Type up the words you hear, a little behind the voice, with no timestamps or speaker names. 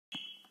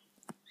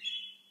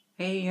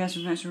Hey,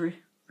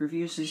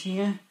 Reviews is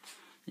here.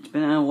 It's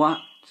been a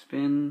while. It's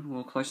been,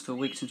 well, close to a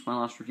week since my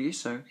last review,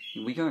 so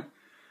here we go.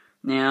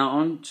 Now,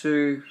 on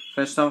to,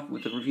 first off,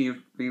 with the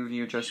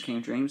re-review of Joseph King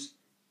of Dreams.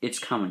 It's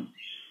coming.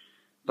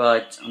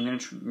 But I'm going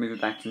to move it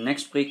back to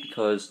next week,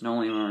 because not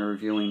only am I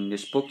reviewing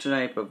this book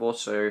today, but I've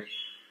also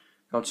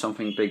got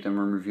something big that I'm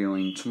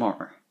reviewing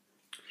tomorrow.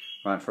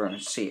 Right before I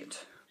see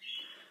it.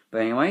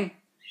 But anyway,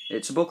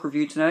 it's a book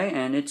review today,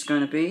 and it's going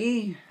to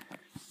be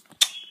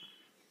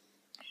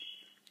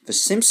The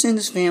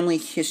Simpsons Family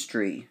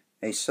History,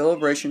 a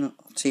celebration of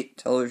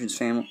television's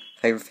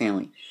favorite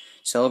family,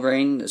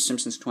 celebrating the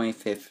Simpsons'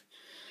 25th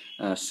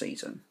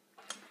season.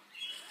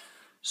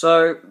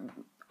 So,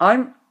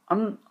 I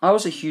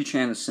was a huge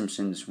fan of The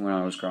Simpsons when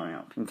I was growing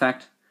up. In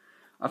fact,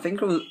 I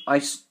think I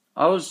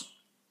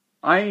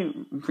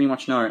pretty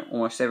much know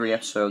almost every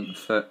episode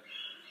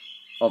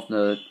of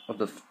the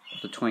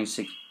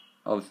 26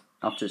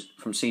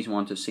 from season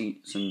 1 to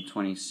season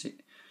 26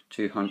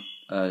 to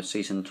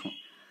season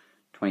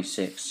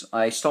 26.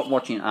 I stopped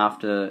watching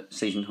after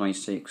season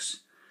 26.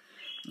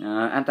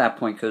 At that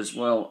point, because,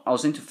 well, I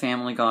was into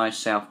Family Guy,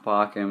 South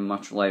Park, and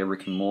much later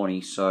Rick and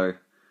Morty, so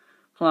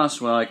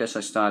plus, well, I guess I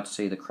started to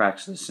see the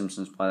cracks of The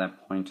Simpsons by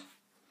that point.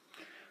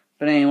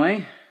 But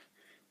anyway,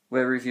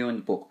 we're reviewing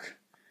the book.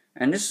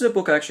 And this is a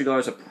book I actually got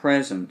as a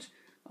present.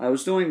 I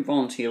was doing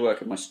volunteer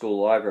work at my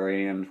school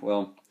library, and,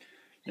 well,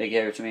 they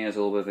gave it to me as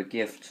a little bit of a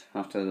gift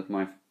after the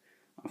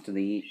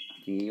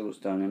year was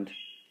done, and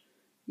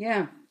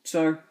yeah,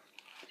 so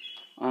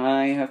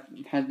I have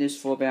had this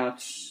for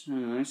about, I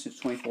don't know, since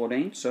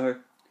 2014, so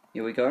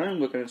here we go,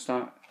 and we're going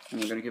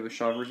to give a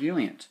shot of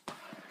reviewing it.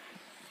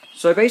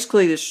 So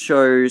basically this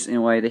shows, in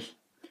a way, the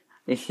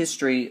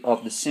history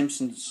of The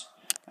Simpsons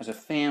as a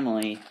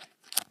family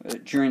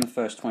during the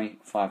first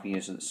 25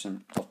 years of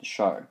the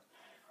show.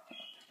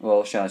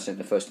 Well, shall I say,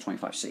 the first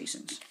 25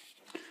 seasons.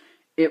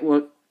 It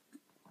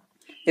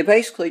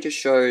basically just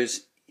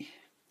shows,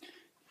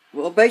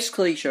 well, it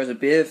basically shows a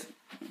bit of,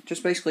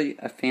 just basically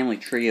a family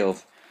tree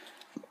of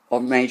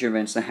major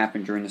events that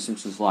happened during The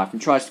Simpsons' life,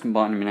 and tries to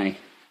combine them in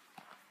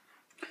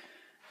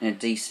a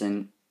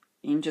decent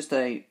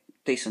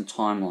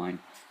timeline.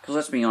 Because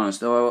let's be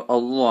honest, there are a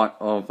lot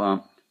of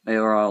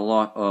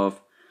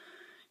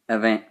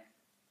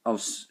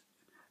events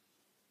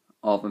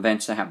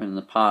that happened in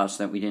the past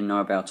that we didn't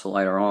know about till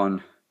later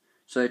on.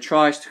 So it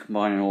tries to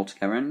combine it all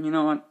together, and you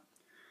know what?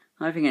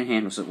 I think it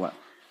handles it well.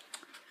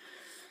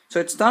 So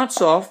it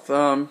starts off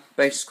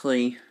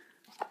basically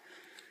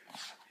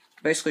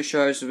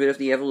shows a bit of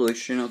the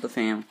evolution of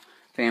the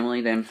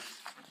family. Then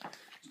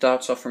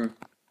starts off from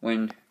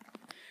when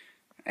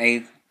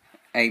Abe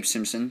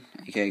Simpson,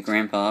 aka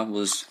Grandpa,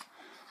 was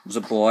a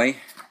boy.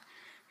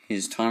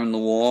 His time in the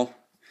war,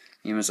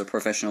 him as a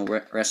professional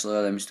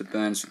wrestler that Mr.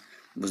 Burns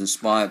was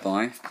inspired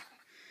by.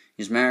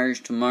 His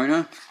marriage to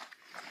Mona,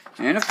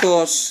 and of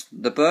course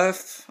the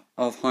birth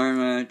of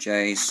Homer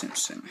J.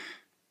 Simpson.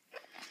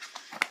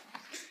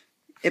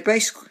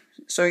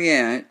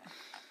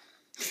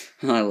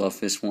 I love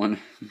this one.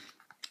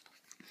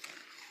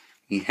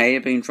 He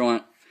hated being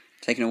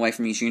taken away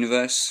from his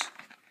universe,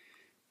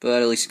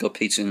 but at least he got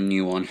pizza in a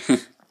new one.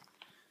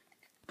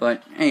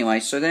 But anyway,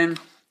 so then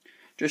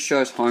just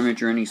shows Homer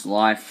during his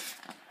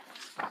life,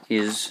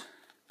 when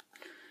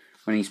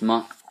his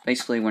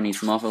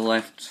mother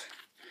left,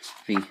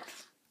 the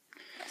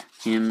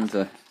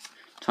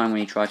time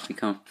when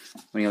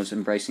he was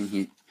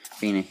embracing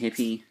being a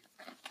hippie.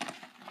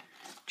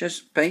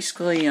 Just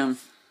basically,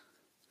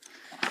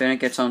 then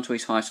it gets on to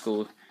his high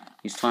school,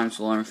 his times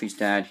alone with his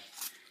dad,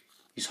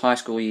 his high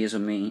school years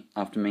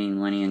after meeting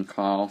Lenny and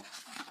Carl,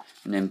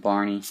 and then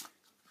Barney.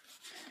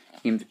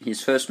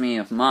 His first meeting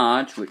of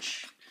Marge,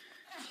 which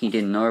he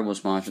didn't know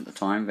was Marge at the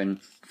time, then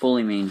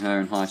fully meeting her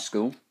in high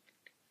school,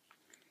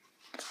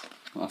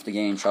 after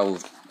getting in trouble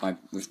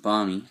with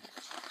Barney.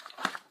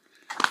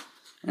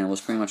 And it was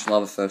pretty much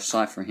love at first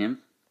sight for him.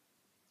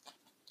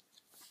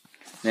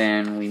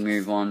 Then we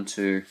move on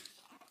to,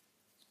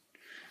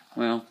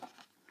 well,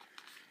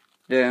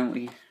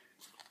 then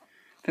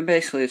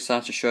basically it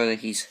starts to show that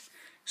he's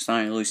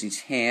starting to lose his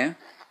hair,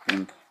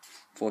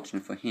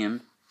 unfortunate for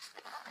him.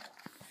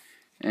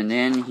 And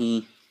then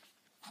we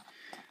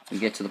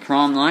get to the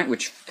prom night,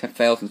 which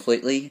failed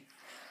completely.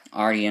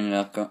 Artie ended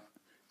up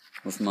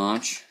with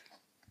Marge.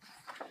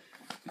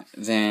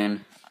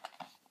 Then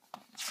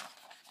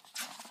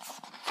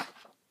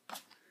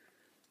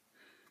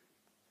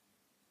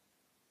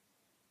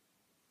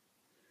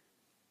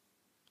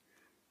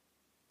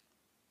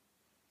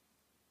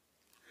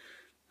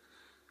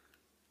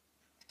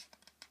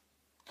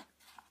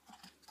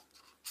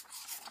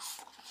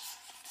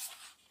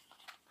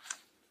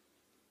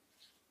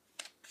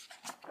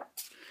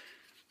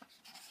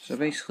so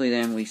basically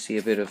then we see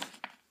a bit of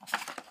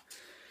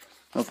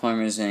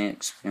Homer as an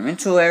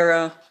experimental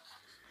era, a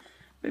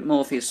bit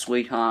more of his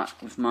sweetheart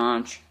with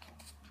Marge,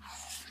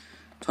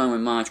 time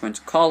when Marge went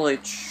to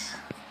college,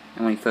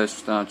 and when he first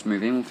started to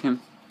move in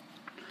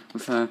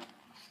with her.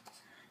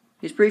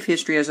 His brief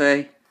history as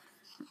a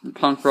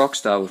punk rock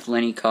star with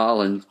Lenny,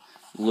 Carl, and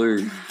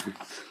Lou,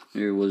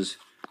 who was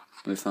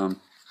with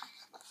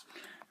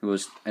who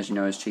was, as you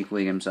know, is Chief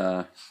Wiggum's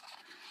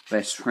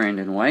best friend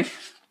in a way.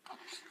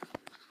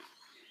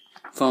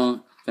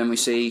 Then we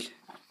see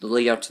the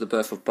lead up to the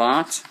birth of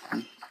Bart,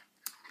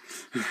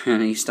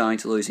 and he's starting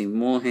to lose even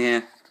more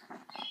hair.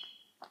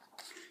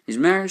 His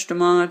marriage to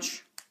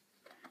Marge,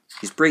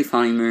 his brief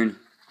honeymoon,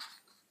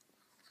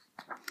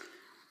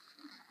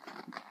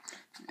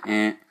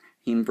 and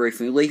him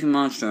briefly leaving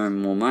Marge to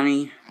earn more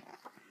money,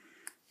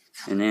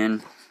 and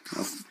then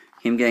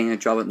him getting a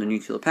job at the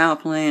nuclear power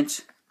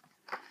plant,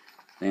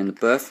 and the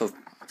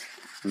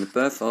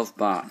birth of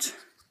Bart.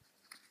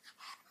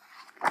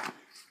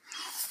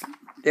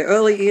 Their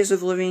early years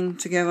of living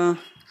together.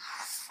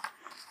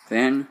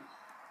 Then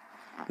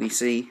we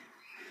see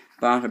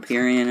Bart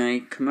appearing in a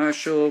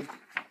commercial.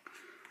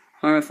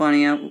 Homer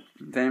finding out.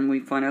 Then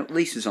we find out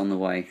Lisa's on the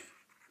way.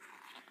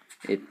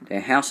 They're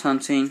house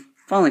hunting.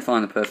 Finally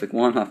find the perfect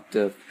one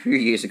after a few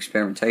years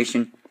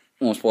experimentation.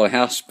 Almost bought a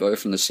houseboat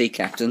from the sea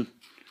captain.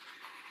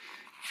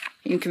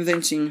 Him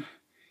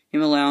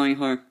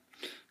allowing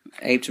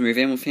Abe to move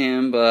in with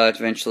him, but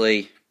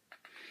eventually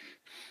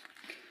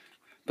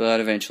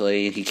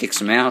he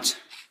kicks him out.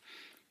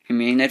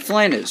 Him and Ned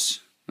Flanders.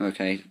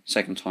 Okay,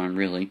 second time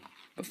really,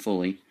 but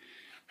fully.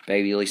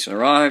 Baby Lisa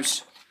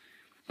arrives.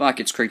 Bart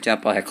gets creeped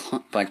out by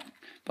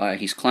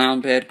his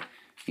clown bed.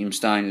 Him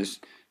starting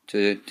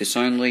to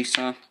disown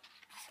Lisa.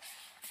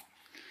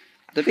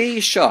 The bee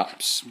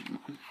shops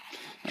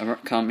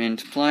come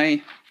into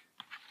play.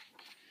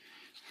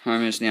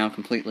 Homer's now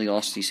completely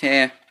lost his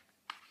hair.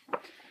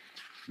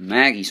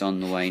 Maggie's on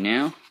the way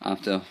now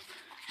after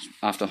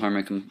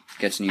Homer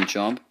gets a new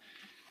job,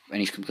 and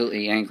he's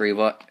completely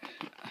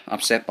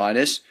upset by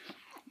this.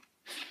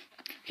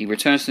 He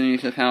returns to the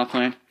nuclear power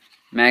plant.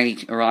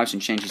 Maggie arrives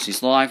and changes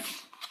his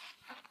life.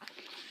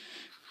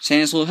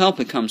 Santa's little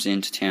helper comes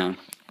into town,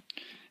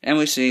 and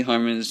we see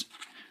Homer's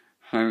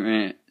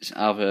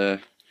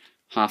other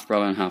half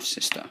brother and half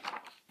sister.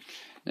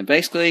 And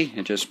basically,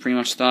 it just pretty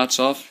much starts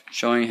off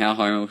showing how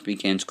Homer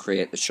began to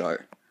create the show.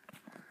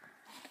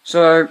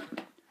 So,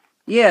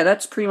 yeah,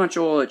 that's pretty much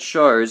all it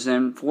shows,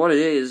 and for what it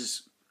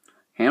is,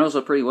 handles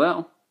it pretty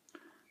well.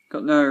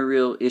 Got no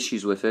real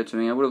issues with it. I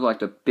mean, I would have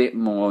liked a bit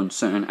more in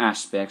certain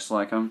aspects,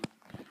 like, I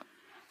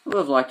would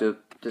have liked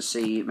to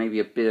see maybe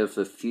a bit of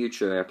the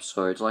future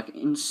episodes, like,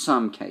 in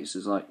some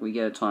cases, like, we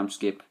get a time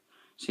skip,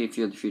 see a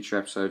few of the future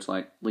episodes,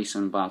 like Lisa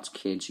and Bart's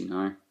kids, you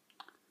know.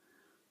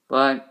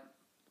 But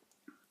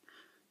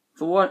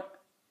for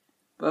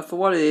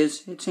what it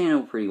is, it's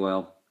handled pretty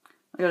well.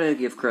 I gotta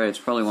give credit, it's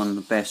probably one of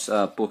the best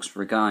books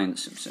regarding The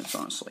Simpsons,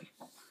 honestly.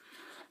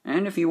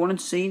 And if you wanted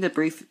to see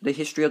the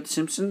history of The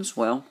Simpsons,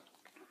 well,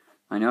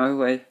 I know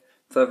we're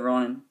further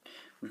on,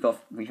 and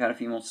we've had a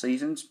few more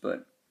seasons,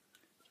 but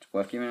it's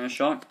worth giving it a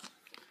shot.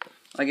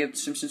 I give The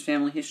Simpsons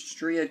Family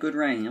History a good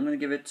rating. I'm going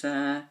to give it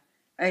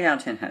 8 out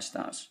of 10 hat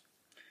stars.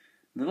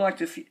 We'd like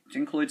to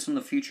include some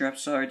of the future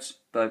episodes,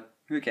 but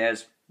who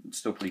cares? It's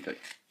still pretty good.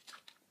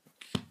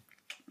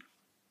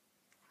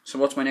 So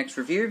what's my next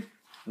review?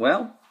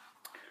 Well,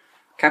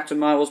 Captain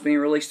Marvel's being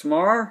released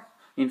tomorrow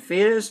in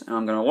theaters, and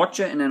I'm going to watch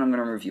it, and then I'm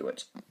going to review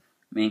it. I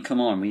mean, come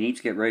on, we need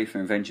to get ready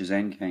for Avengers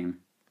Endgame.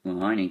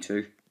 Well, I need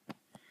to.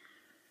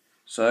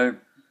 So,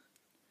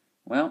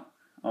 well,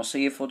 I'll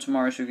see you for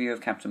tomorrow's review of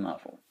Captain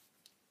Marvel.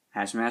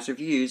 Has Mouse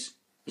Reviews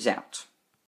is out.